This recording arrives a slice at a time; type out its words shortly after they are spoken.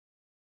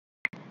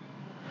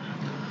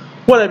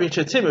What up,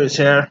 YouTube? Timmy is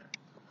here.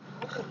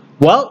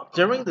 Well,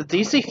 during the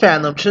DC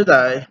fandom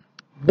today,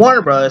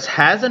 Warner Bros.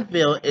 Has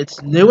unveiled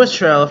its newest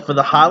trailer for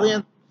the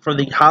highly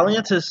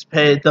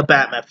anticipated The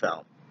Batman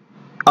film,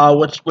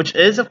 which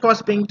is of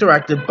course being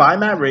directed by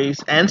Matt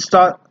Reeves and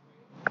stars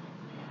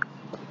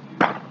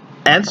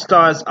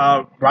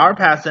Robert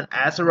Pattinson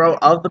as the role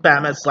of the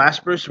Batman slash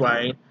Bruce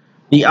Wayne.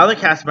 The other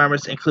cast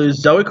members include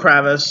Zoe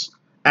Kravitz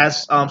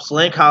as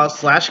Selena Kyle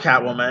slash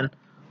Catwoman.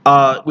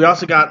 We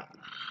also got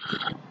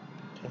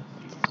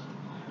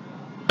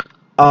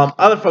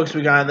other folks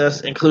we got in this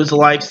includes the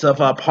likes of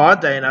Paul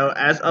Dano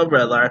as a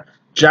Riddler,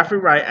 Jeffrey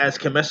Wright as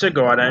Commissioner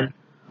Gordon,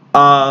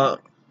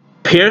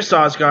 Peter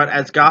Sarsgaard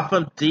as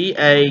Gotham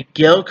DA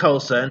Gil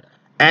Coulson,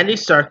 Andy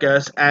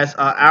Serkis as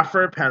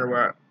Alfred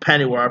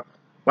Pennyworth.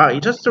 Wow, he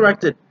just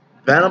directed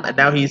Venom and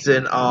now he's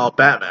in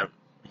Batman.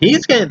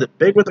 He's getting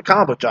big with the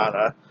comic book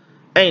genre.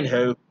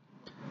 Anywho,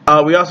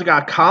 we also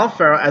got Colin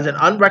Farrell as an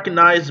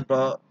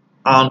unrecognizable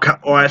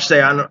or I should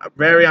say,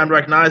 very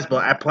unrecognizable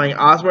at playing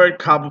Oswald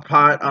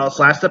Cobblepot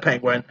slash the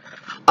Penguin.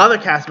 Other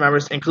cast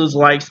members include the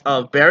likes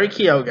of Barry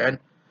Keoghan,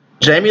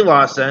 Jamie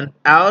Lawson,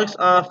 Alex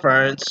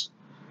Ferns,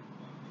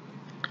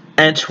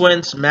 and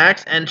twins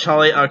Max and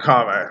Charlie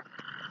Carver.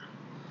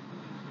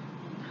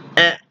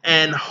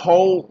 And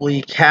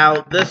holy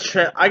cow, this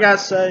trailer, I gotta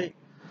say,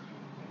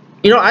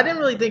 I didn't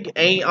really think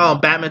any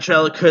Batman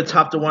trailer could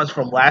top the ones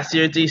from last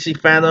year's DC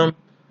fandom.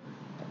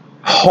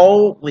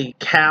 Holy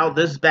cow,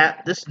 this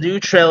new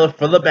trailer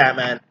for the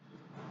Batman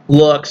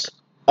looks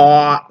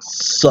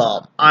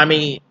awesome. I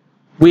mean,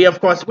 we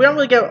don't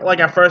really get like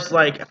our first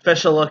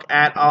official look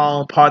at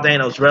Paul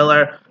Dano's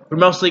Riddler. We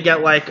mostly get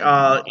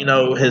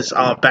his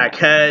back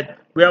head.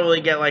 We don't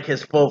really get like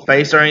his full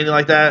face or anything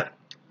like that.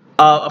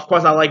 Of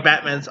course, I like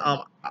Batman's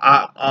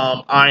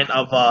line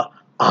of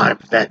 "I'm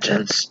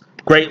vengeance."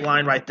 Great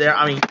line right there.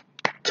 I mean,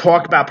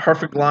 talk about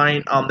perfect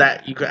line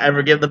that you could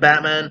ever give the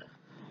Batman.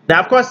 Now,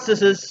 of course,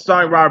 this is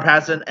starring Robert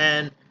Pattinson,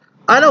 and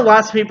I know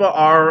lots of people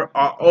are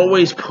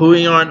always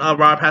pooing on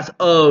Robert Pattinson.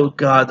 Oh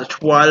God, the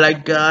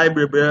Twilight guy,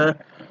 blah, blah.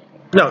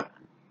 No,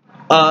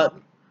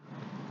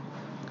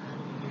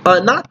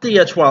 not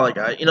the Twilight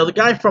guy. The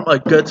guy from A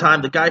Good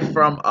Time, the guy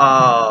from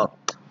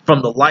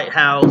The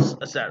Lighthouse,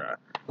 etc.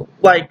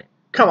 Like,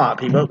 come on,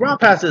 people.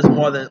 Robert Pattinson is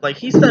more than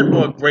he said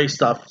more great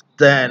stuff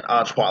than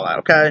Twilight.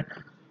 Okay,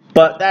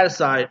 but that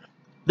aside,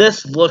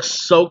 this looks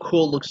so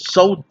cool. Looks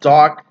so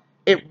dark.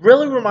 It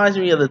really reminds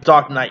me of The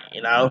Dark Knight,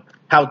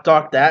 how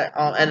dark that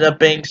ended up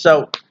being.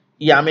 So,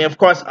 yeah, I mean, of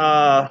course,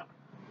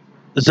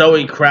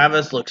 Zoe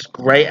Kravitz looks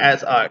great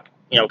as,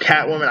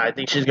 Catwoman. I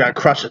think she's got a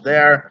crush it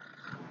there.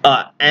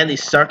 Andy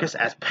Serkis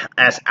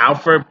as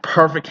Alfred,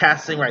 perfect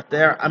casting right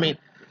there. I mean,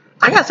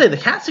 I gotta say, the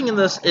casting in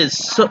this is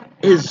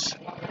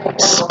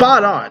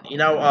spot on.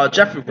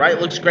 Jeffrey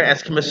Wright looks great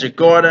as Commissioner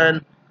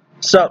Gordon.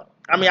 So,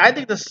 I mean, I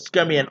think this is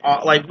gonna be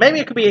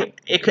maybe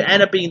it could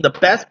end up being the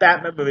best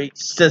Batman movie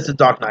since The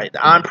Dark Knight.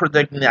 I'm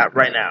predicting that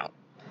right now.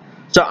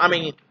 So, I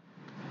mean,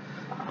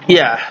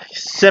 yeah,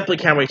 simply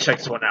can't wait to check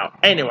this one out.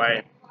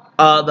 Anyway,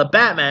 the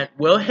Batman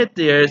will hit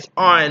theaters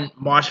on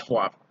March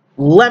 4th.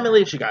 Let me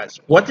leave you guys.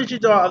 What did you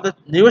do of the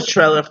newest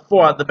trailer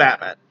for the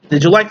Batman?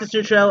 Did you like this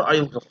new trailer? Are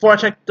you looking forward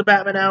to checking the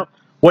Batman out?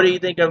 What do you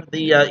think of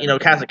the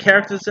cast of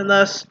characters in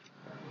this?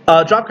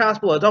 Drop comments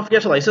below. Don't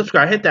forget to like,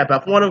 subscribe, hit that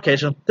bell for more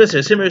notifications. This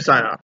is Himu signing off.